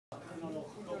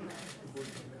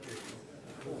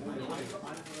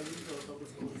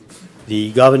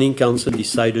The Governing Council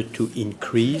decided to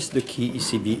increase the key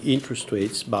ECB interest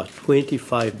rates by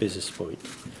 25 basis points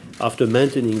after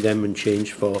maintaining them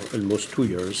unchanged for almost 2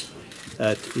 years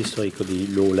at historically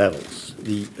low levels.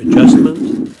 The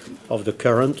adjustment of the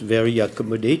current very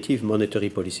accommodative monetary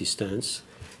policy stance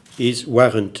is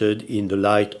warranted in the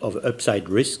light of upside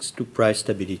risks to price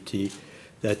stability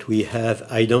that we have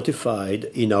identified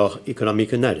in our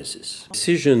economic analysis. The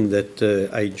decision that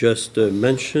I just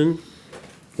mentioned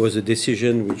was a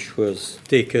decision which was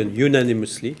taken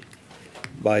unanimously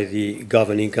by the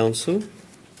Governing Council.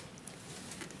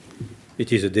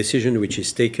 It is a decision which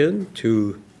is taken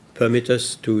to permit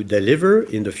us to deliver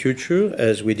in the future,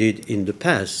 as we did in the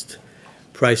past,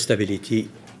 price stability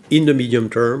in the medium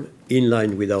term in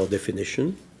line with our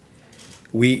definition.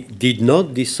 We did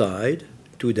not decide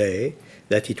today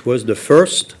that it was the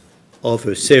first of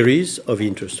a series of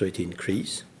interest rate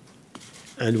increase,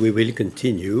 and we will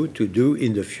continue to do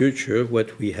in the future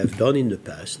what we have done in the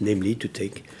past, namely to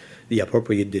take the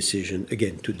appropriate decision,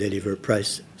 again, to deliver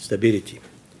price stability.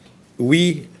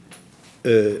 We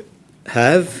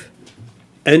have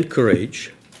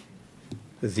encouraged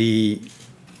the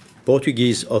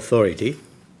Portuguese authority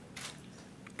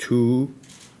to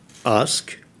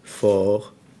ask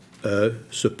for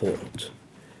support.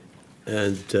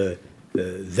 And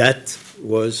that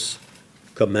was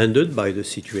commanded by the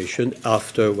situation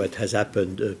after what has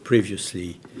happened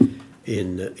previously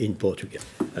in Portugal.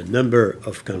 A number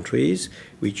of countries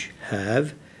which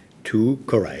have to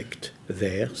correct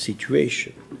their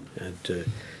situation, and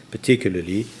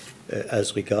particularly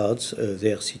as regards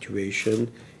their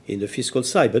situation in the fiscal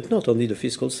side, but not only the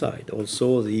fiscal side,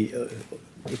 also the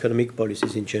economic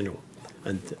policies in general.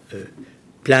 And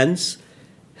plans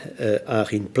are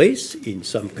in place in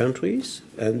some countries,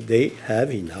 and they have,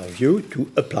 in our view,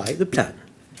 to apply the plan.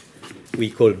 We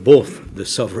call both the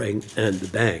sovereign and the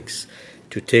banks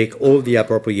to take all the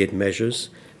appropriate measures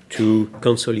to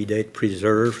consolidate,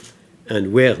 preserve,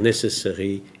 and where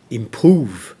necessary,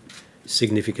 improve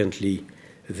significantly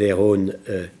their own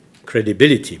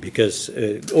credibility, because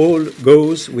all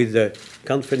goes with the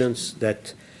confidence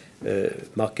that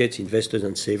markets, investors,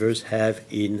 and savers have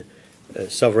in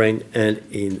sovereign and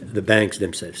in the banks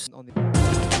themselves.